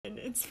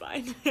It's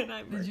fine. And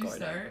I'm recording. Did you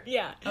start?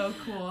 Yeah. Oh,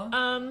 cool.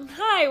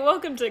 Hi,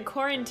 welcome to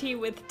QuaranTEA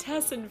with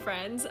Tess and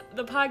Friends,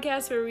 the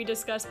podcast where we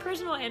discuss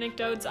personal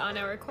anecdotes on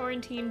our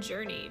quarantine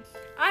journey.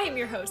 I am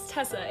your host,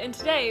 Tessa, and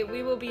today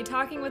we will be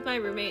talking with my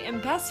roommate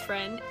and best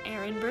friend,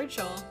 Erin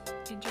Birchall.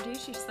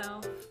 Introduce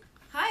yourself.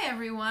 Hi,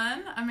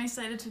 everyone. I'm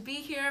excited to be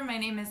here. My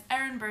name is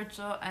Erin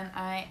Birchall, and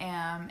I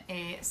am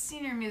a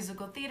senior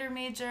musical theater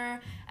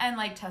major. And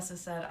like Tessa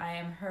said, I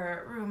am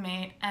her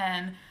roommate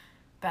and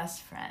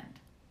best friend.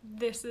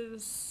 This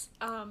is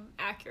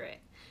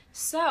accurate.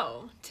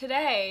 So,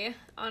 today,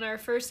 on our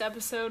first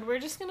episode, we're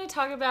just going to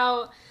talk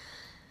about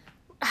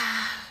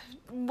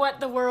what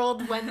the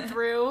world went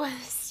through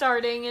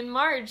starting in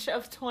March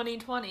of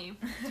 2020.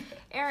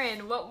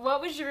 Erin,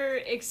 what was your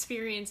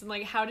experience, and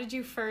like how did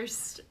you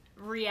first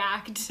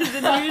react to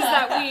the news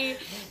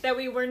that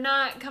we were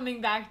not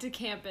coming back to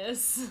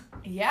campus?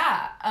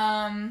 Yeah,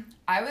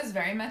 I was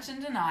very much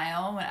in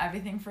denial when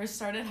everything first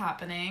started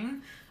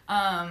happening.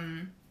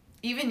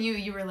 Even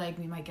you were like,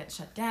 we might get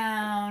shut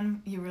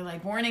down. You were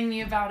like warning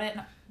me about it.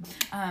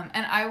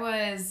 And I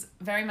was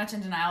very much in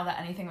denial that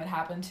anything would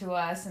happen to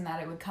us and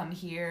that it would come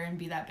here and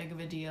be that big of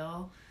a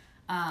deal.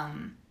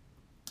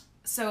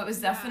 So it was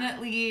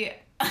definitely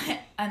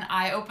an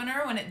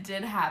eye-opener when it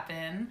did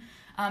happen.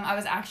 I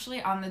was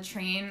actually on the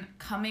train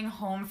coming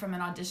home from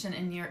an audition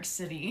in New York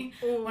City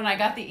when I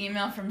got the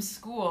email from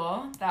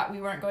school that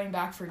we weren't going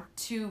back for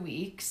 2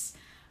 weeks.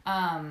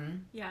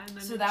 And then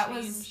so that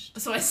changed.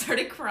 So I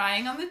started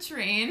crying on the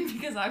train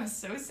because I was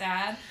so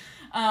sad.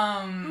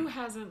 Who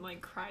hasn't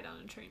like cried on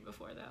a train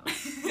before though?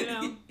 You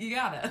know, you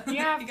gotta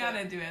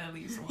do it at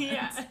least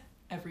once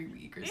every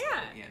week or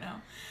something. You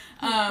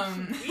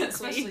know,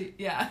 especially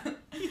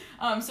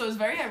so it was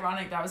very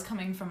ironic that I was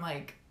coming from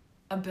like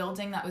a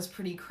building that was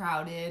pretty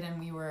crowded and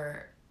we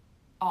were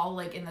all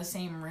like in the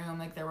same room,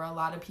 like there were a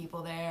lot of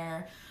people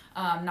there.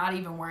 Not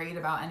even worried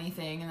about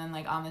anything, and then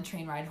like on the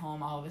train ride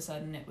home all of a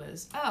sudden it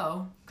was,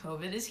 oh,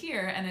 COVID is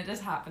here and it is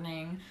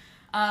happening.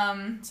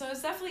 So it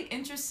was definitely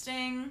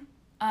interesting,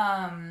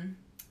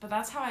 but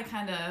that's how I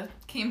kind of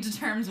came to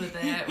terms with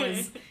it. It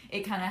was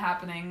it kind of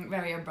happening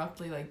very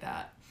abruptly like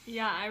that.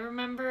 Yeah, I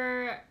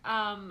remember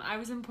I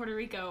was in Puerto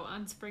Rico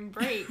on spring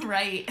break.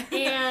 Right.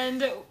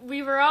 And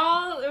we were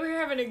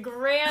having a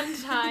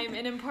grand time,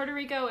 and in Puerto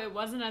Rico it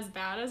wasn't as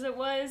bad as it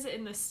was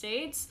in the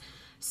States.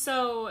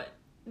 So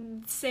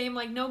same,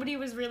 like nobody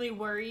was really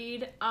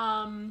worried.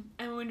 And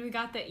when we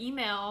got the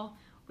email,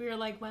 we were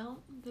like, well,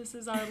 this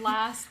is our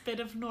last bit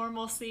of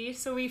normalcy.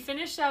 So we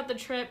finished out the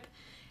trip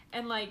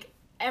and like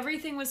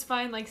everything was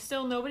fine. Like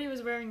still nobody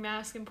was wearing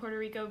masks in Puerto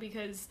Rico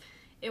because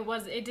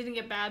it didn't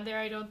get bad there,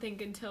 I don't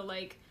think, until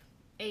like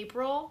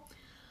April.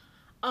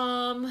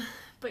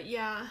 But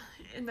yeah,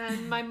 and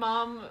then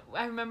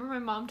I remember my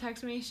mom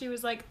texted me, she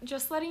was like,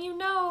 just letting you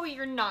know,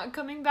 you're not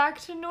coming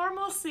back to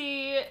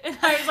normalcy. And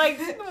I was like,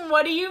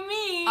 what do you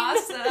mean?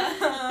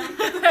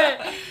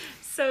 Awesome.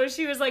 So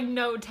she was like,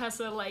 no,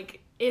 Tessa,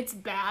 like, it's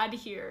bad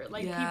here.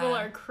 Like, people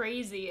are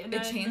crazy. And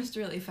it changed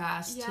really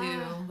fast,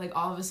 too. Like,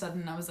 all of a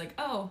sudden, I was like,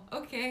 oh,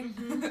 okay.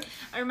 Mm-hmm.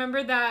 I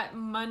remember that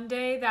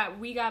Monday that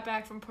we got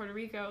back from Puerto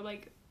Rico,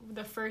 like,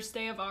 the first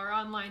day of our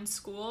online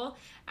school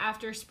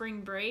after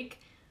spring break,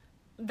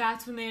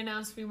 that's when they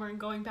announced we weren't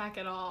going back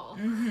at all.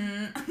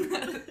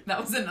 Mm-hmm. That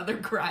was another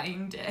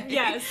crying day.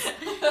 Yes.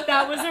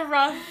 That was a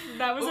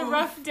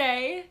rough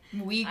day.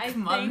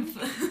 Month.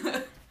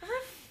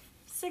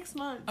 6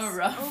 months. A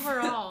rough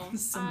overall,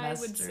 semester, I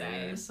would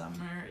say.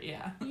 Summer,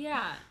 yeah.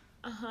 Yeah.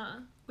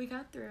 We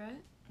got through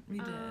it. We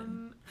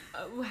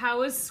did.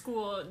 How was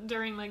school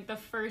during like the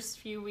first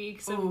few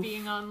weeks of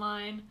being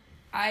online?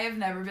 I have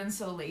never been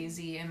so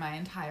lazy in my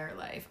entire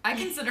life. I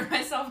consider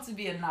myself to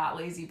be a not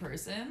lazy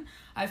person.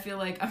 I feel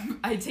like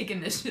I take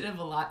initiative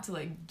a lot to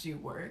like do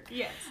work.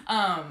 Yes.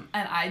 And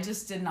I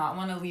just did not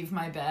want to leave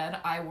my bed.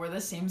 I wore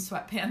the same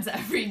sweatpants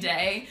every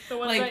day. The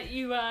ones that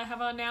you have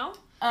on now?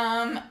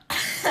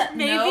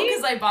 Maybe? No,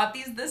 because I bought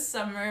these this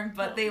summer,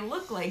 but they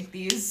look like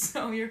these,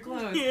 so you're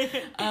close.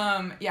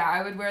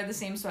 I would wear the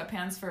same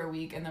sweatpants for a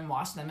week and then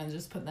wash them and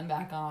just put them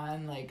back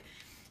on. Like,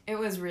 it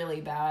was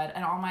really bad.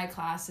 And all my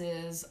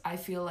classes, I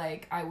feel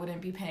like I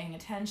wouldn't be paying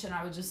attention.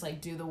 I would just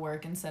like do the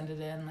work and send it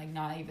in, like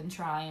not even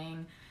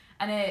trying.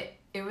 And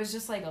it was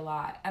just like a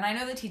lot. And I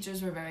know the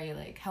teachers were very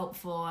like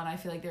helpful and I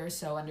feel like they were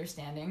so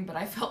understanding, but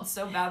I felt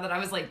so bad that I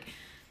was like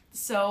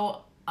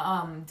so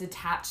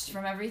detached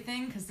from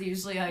everything, because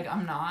usually like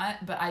I'm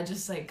not, but I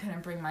just like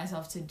couldn't bring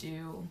myself to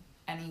do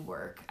any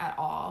work at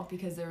all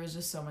because there was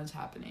just so much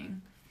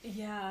happening.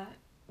 Yeah.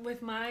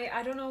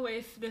 I don't know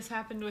if this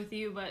happened with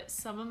you, but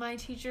some of my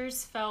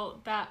teachers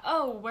felt that,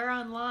 oh, we're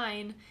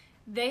online,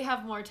 they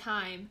have more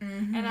time.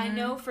 Mm-hmm. And I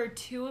know for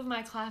 2 of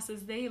my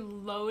classes, they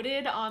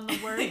loaded on the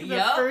work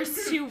the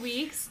first 2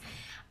 weeks.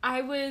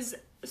 I was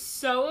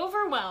so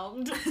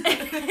overwhelmed.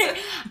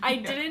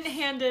 I didn't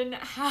hand in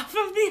half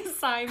of the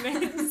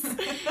assignments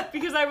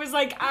because I was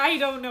like, I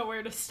don't know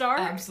where to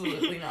start.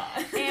 Absolutely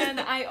not. And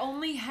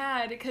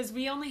because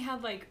we only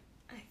had like,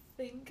 I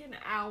think an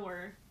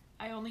hour.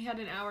 I only had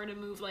an hour to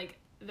move like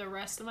the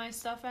rest of my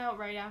stuff out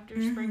right after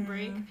spring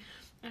break.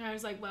 And I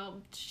was like, well,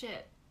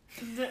 shit.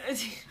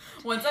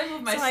 Once I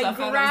moved my stuff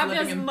out, I was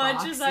living in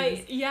boxes.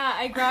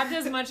 I grabbed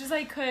as much as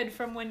I could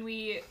from when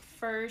we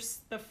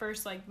the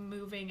first like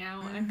moving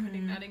out. I'm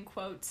putting that in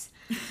quotes.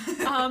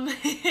 I'm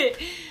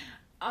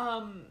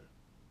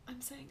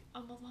saying a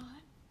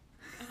lot.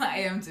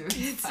 I am too.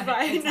 It's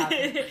fine.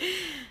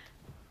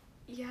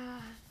 Yeah,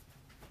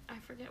 I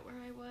forget where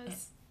I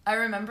was. I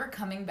remember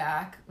coming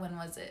back, when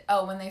was it?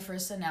 Oh, when they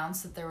first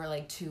announced that there were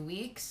like 2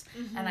 weeks,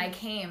 and I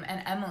came,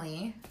 and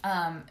Emily,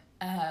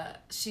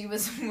 she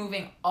was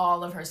moving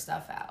all of her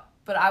stuff out.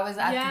 But I was,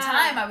 at the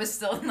time, I was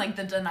still in, like,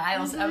 the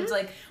denial. I was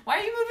like, why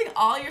are you moving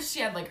all your... She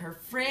had, like, her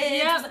fridge.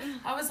 Yeah.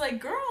 I was like,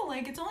 girl,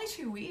 like, it's only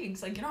 2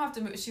 weeks. Like, you don't have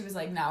to move. She was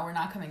like, no, we're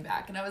not coming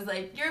back. And I was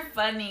like, you're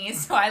funny.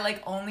 So I,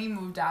 like, only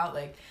moved out,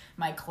 like,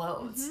 my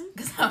clothes.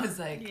 Because I was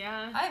like,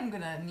 I'm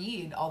going to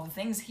need all the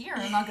things here.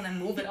 I'm not going to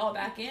move it all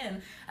back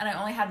in. And I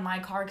only had my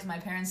car because my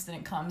parents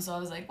didn't come. So I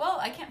was like, well,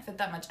 I can't fit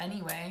that much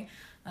anyway.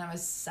 And I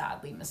was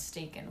sadly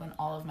mistaken when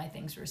all of my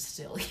things were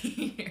still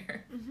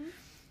here.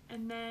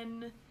 And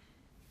then...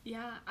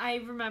 Yeah, I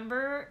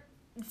remember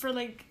for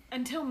like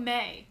until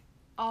May,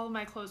 all of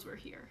my clothes were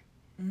here,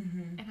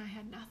 and I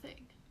had nothing.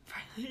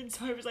 And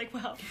so I was like,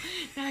 well,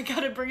 now I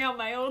gotta bring out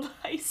my old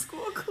high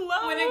school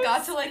clothes. When it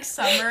got to like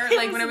summer,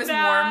 like when it was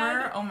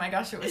warmer, oh my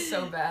gosh, it was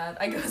so bad.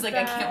 I was like,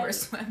 I can't wear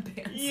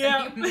sweatpants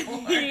anymore.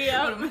 What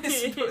am I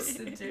supposed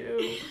to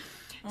do?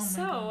 Oh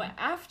so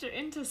after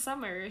into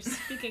summer,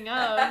 speaking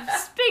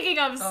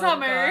of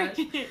summer,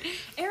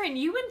 Erin,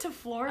 you went to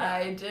Florida.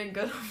 I did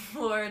go to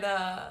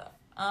Florida.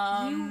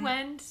 You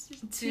went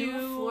to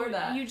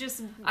Florida.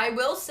 I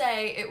will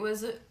say it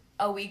was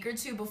a week or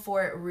two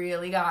before it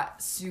really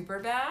got super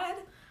bad.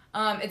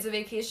 It's a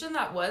vacation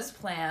that was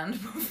planned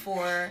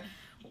before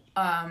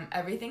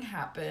everything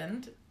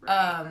happened.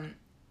 Right.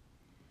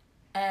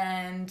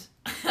 And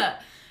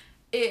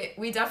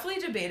we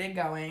definitely debated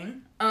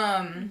going.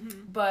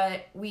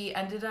 But we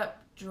ended up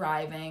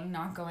driving,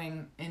 not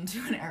going into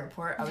an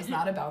airport. I was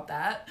not about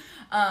that.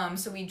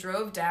 So we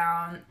drove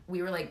down.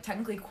 We were like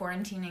technically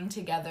quarantining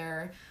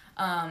together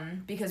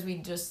because we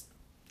just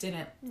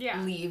didn't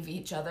leave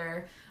each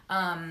other.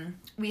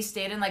 We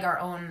stayed in like our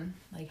own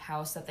like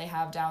house that they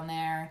have down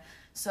there.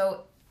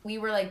 So we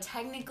were like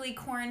technically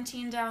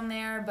quarantined down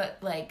there, but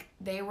like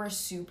it was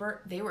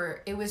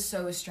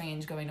so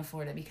strange going to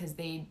Florida because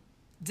they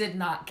did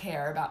not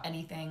care about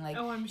anything. Like,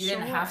 you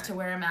didn't have to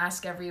wear a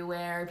mask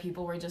everywhere.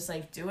 People were just,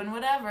 like, doing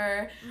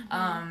whatever.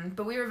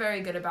 But we were very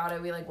good about it.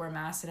 We, like, wore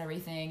masks and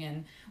everything.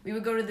 And we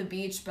would go to the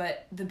beach.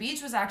 But the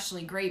beach was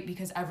actually great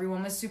because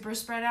everyone was super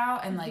spread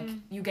out. And, like,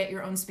 you get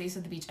your own space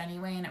at the beach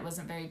anyway. And it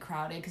wasn't very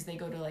crowded because they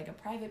go to, like, a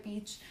private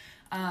beach.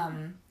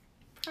 Private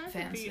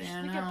fancy, beach.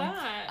 I know. Look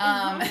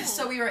at that.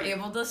 So we were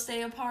able to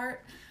stay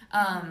apart.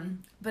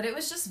 But it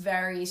was just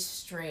very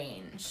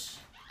strange.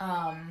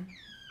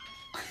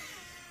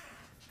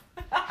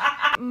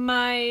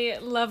 My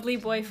lovely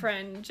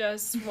boyfriend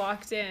just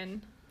walked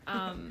in.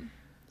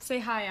 Say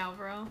hi,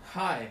 Alvaro.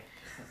 Hi.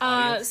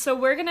 So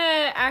we're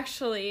gonna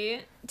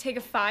actually take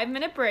a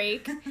 5-minute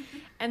break,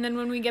 and then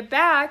when we get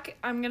back,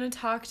 I'm gonna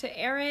talk to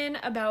Erin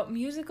about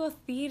musical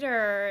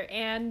theater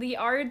and the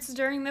arts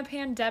during the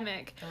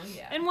pandemic. Oh,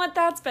 yeah. And what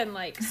that's been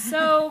like.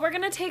 So we're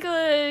gonna take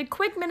a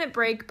quick minute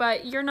break,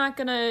 but you're not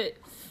gonna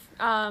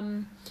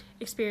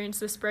experience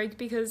this break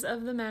because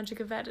of the magic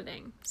of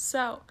editing.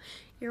 So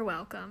you're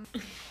welcome.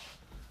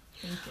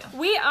 Thank you.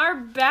 We are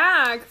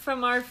back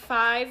from our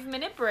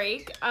 5-minute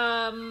break.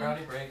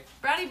 Brownie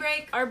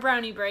break. Our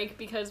brownie break,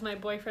 because my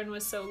boyfriend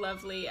was so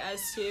lovely as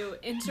to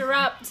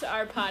interrupt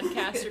our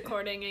podcast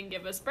recording and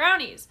give us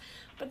brownies.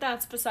 But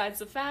that's besides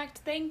the fact.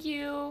 Thank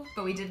you.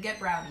 But we did get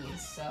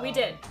brownies, so. We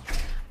did.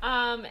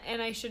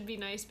 And I should be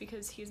nice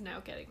because he's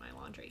now getting my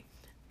laundry.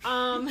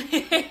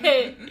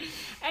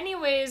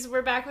 Anyways,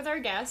 we're back with our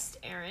guest,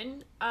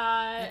 Erin.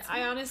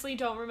 I honestly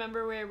don't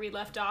remember where we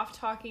left off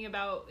talking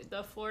about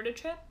the Florida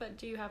trip, but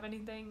do you have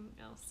anything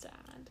else to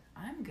add?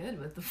 I'm good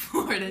with the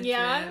Florida trip.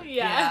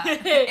 Yeah.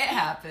 It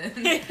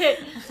happened.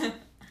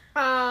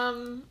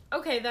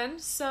 Okay then,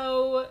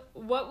 so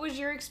what was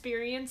your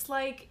experience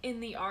like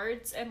in the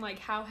arts, and like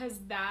how has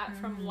that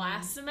from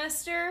last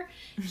semester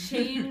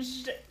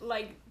changed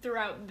like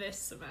throughout this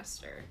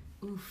semester?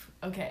 Oof.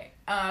 Okay.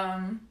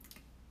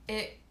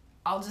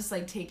 I'll just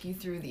like take you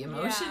through the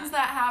emotions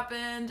that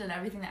happened and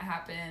everything that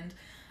happened.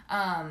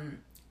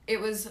 It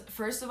was,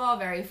 first of all,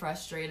 very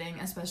frustrating,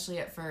 especially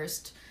at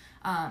first,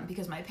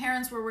 because my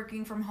parents were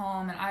working from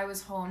home and I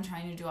was home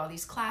trying to do all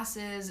these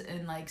classes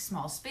in like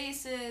small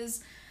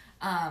spaces.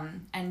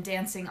 And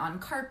dancing on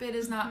carpet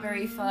is not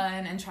very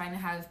fun, and trying to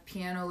have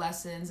piano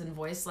lessons and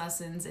voice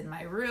lessons in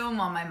my room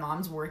while my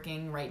mom's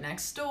working right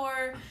next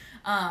door.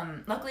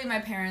 Luckily my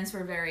parents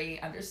were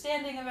very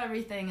understanding of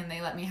everything and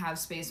they let me have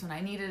space when I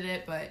needed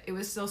it, but it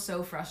was still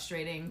so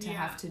frustrating to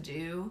have to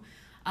do.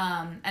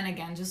 And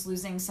again, just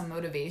losing some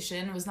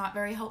motivation was not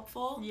very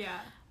helpful.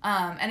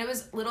 And it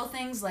was little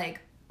things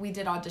like we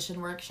did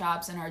audition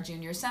workshops in our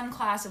junior SEM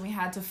class and we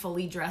had to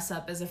fully dress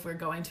up as if we're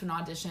going to an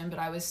audition, but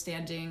I was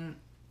standing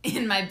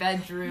in my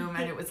bedroom,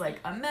 and it was like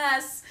a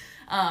mess.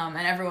 And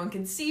everyone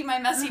could see my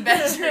messy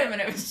bedroom,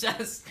 and it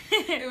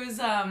was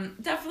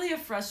definitely a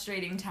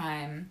frustrating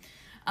time.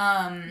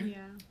 And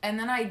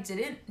then I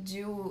didn't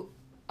do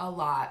a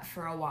lot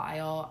for a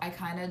while. I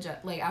kind of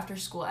like after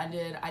school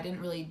ended, I didn't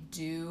really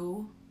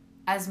do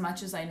as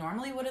much as I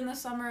normally would in the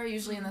summer.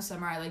 Usually in the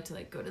summer, I like to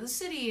like go to the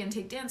city and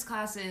take dance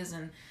classes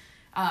and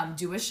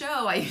do a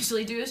show. I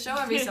usually do a show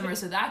every summer,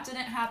 so that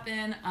didn't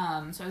happen.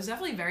 So I was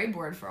definitely very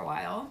bored for a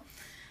while.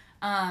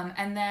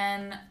 And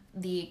then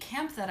the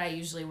camp that I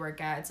usually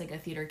work at, it's like a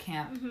theater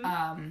camp,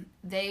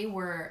 they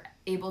were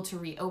able to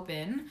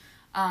reopen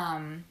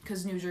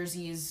because New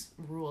Jersey's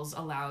rules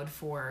allowed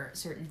for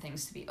certain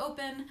things to be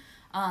open.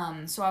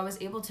 So I was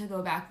able to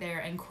go back there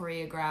and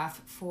choreograph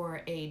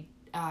for a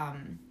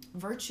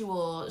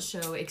virtual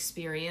show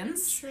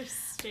experience.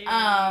 Interesting.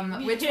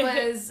 Which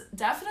was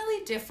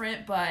definitely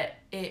different, but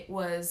it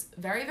was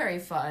very, very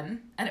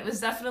fun. And it was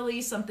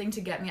definitely something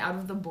to get me out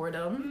of the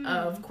boredom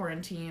of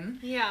quarantine.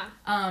 Yeah.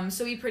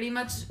 So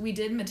we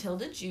did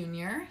Matilda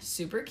Jr.,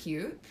 super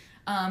cute.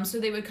 So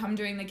they would come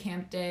during the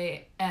camp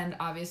day, and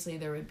obviously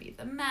there would be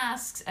the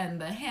masks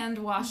and the hand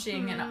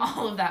washing and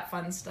all of that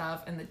fun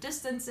stuff, and the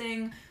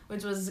distancing,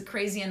 which was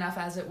crazy enough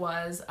as it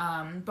was.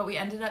 But we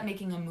ended up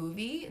making a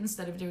movie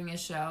instead of doing a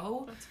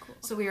show. That's cool.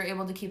 So we were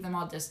able to keep them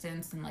all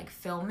distanced and like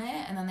film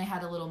it, and then they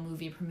had a little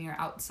movie premiere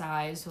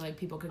outside, so like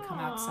people could come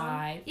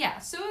outside. Yeah,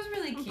 so it was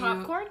really cute.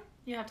 Popcorn?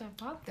 You have to have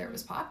popcorn. There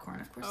was popcorn,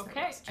 of course. Okay,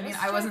 there was. I mean,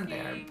 I wasn't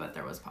there, but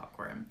there was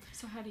popcorn.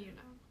 So how do you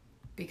know?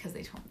 Because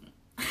they told me.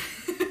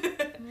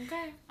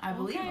 Okay. I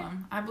believe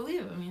them. I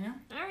believe them, you know?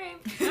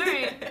 All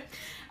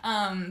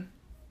right.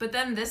 But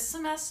then this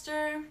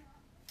semester,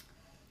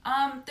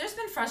 there's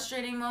been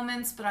frustrating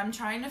moments, but I'm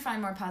trying to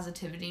find more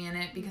positivity in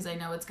it because I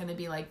know it's going to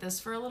be like this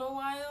for a little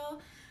while.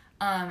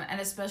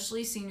 And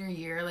especially senior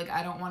year, like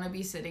I don't want to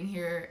be sitting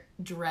here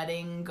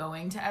dreading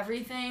going to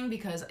everything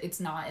because it's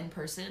not in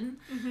person.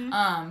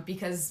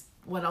 Because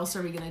what else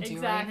are we going to do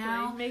right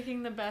now? Exactly.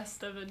 Making the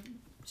best of a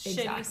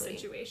shitty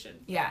situation.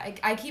 Yeah,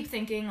 I keep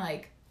thinking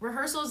like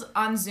rehearsals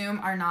on Zoom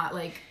are not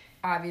like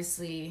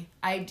obviously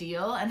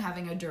ideal, and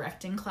having a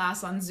directing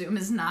class on Zoom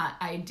is not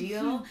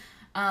ideal.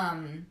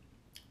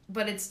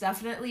 But it's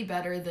definitely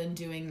better than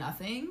doing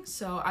nothing.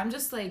 So I'm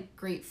just like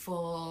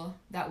grateful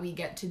that we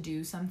get to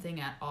do something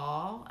at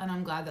all, and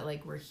I'm glad that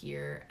like we're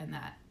here and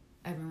that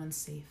everyone's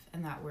safe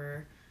and that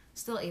we're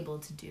still able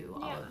to do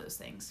all of those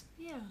things.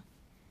 Yeah.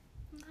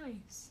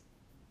 Nice.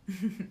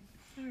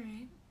 All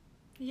right.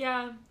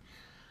 Yeah.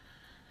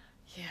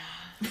 Yeah.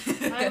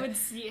 I would,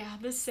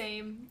 the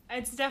same.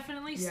 It's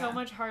definitely so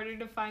much harder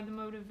to find the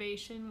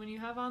motivation when you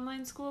have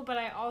online school, but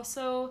I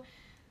also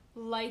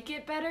like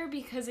it better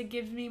because it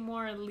gives me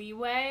more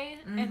leeway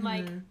and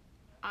like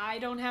I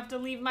don't have to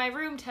leave my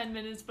room 10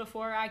 minutes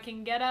before I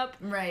can get up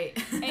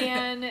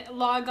and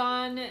log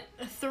on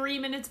 3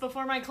 minutes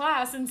before my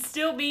class and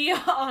still be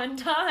on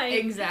time.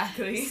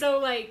 Exactly. So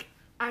like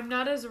I'm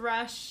not as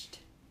rushed,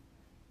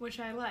 which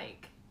I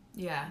like.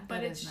 Yeah.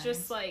 But it's nice.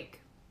 Just like,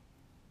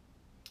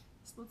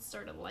 let's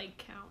start a like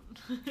count.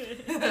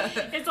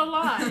 It's a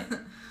lot.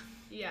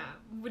 Yeah.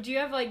 Would you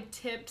have like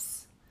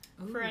tips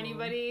for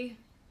anybody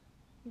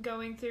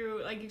going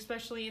through, like,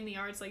 especially in the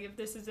arts, like if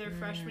this is their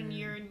freshman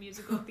year in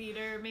musical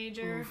theater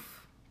major?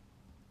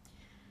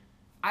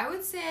 I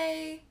would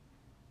say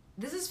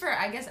this is for,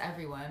 I guess,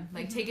 everyone.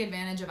 Like, take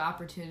advantage of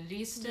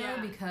opportunities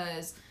still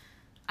because,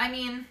 I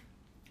mean,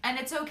 and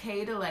it's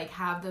okay to, like,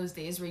 have those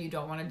days where you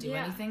don't want to do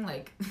anything.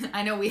 Like,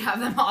 I know we have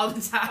them all the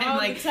time.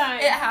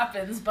 It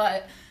happens,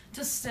 but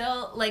to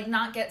still, like,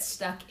 not get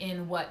stuck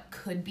in what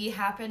could be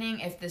happening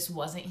if this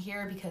wasn't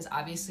here, because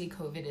obviously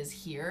COVID is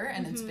here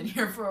and it's been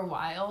here for a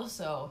while,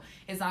 so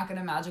it's not going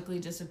to magically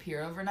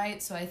disappear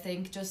overnight. So I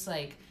think just,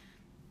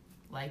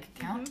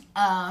 count,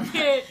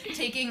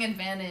 taking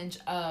advantage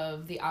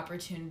of the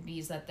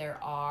opportunities that there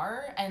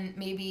are and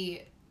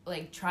maybe,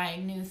 like,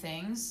 trying new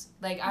things.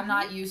 Like, I'm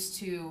not used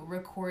to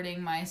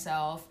recording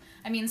myself.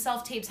 I mean,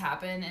 self-tapes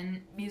happen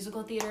in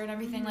musical theater and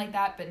everything like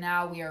that, but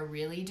now we are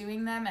really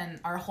doing them, and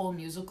our whole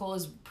musical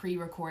is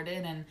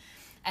pre-recorded and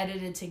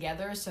edited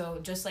together, so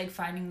just, like,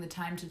 finding the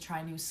time to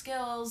try new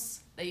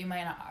skills that you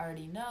might not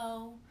already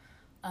know.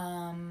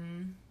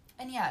 And,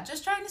 yeah,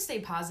 just trying to stay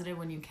positive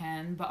when you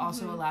can, but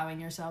also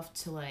allowing yourself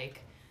to,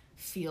 like,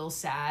 feel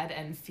sad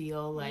and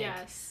feel like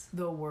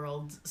the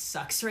world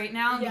sucks right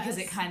now because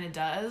it kind of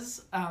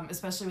does,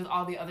 especially with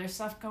all the other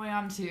stuff going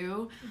on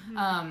too.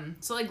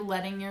 So like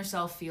letting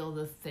yourself feel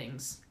the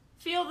things.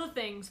 Feel the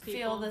things, people.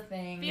 Feel the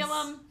things. Feel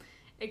them.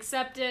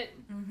 Accept it.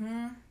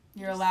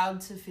 You're allowed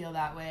to feel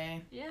that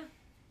way. Yeah.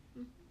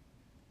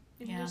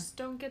 And just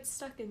don't get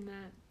stuck in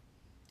that,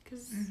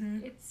 because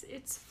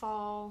it's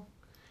fall.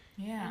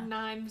 Yeah. And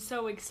I'm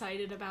so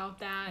excited about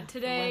that.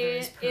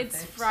 Today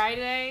it's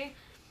Friday.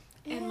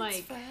 And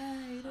like,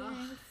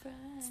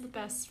 it's the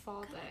best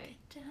fall day.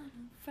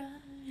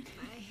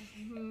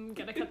 I'm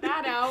gonna cut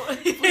that out.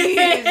 Please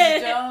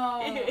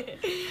don't.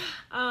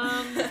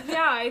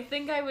 Yeah, I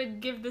think I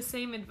would give the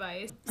same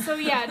advice. So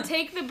yeah,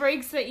 take the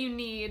breaks that you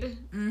need.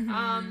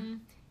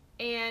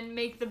 and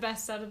make the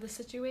best out of the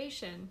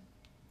situation.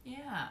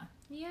 Yeah.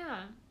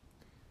 Yeah.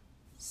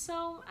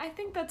 So I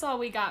think that's all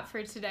we got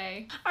for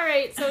today. All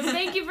right, so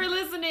thank you for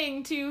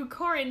listening to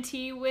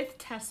QuaranTEA with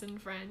Tess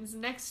and Friends.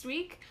 Next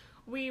week,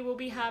 we will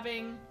be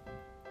having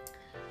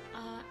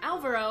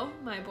Alvaro,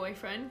 my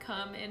boyfriend,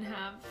 come and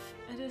have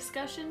a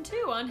discussion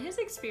too on his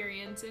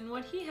experience and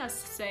what he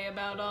has to say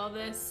about all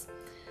this.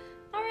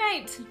 All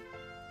right,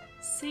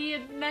 see you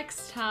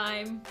next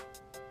time.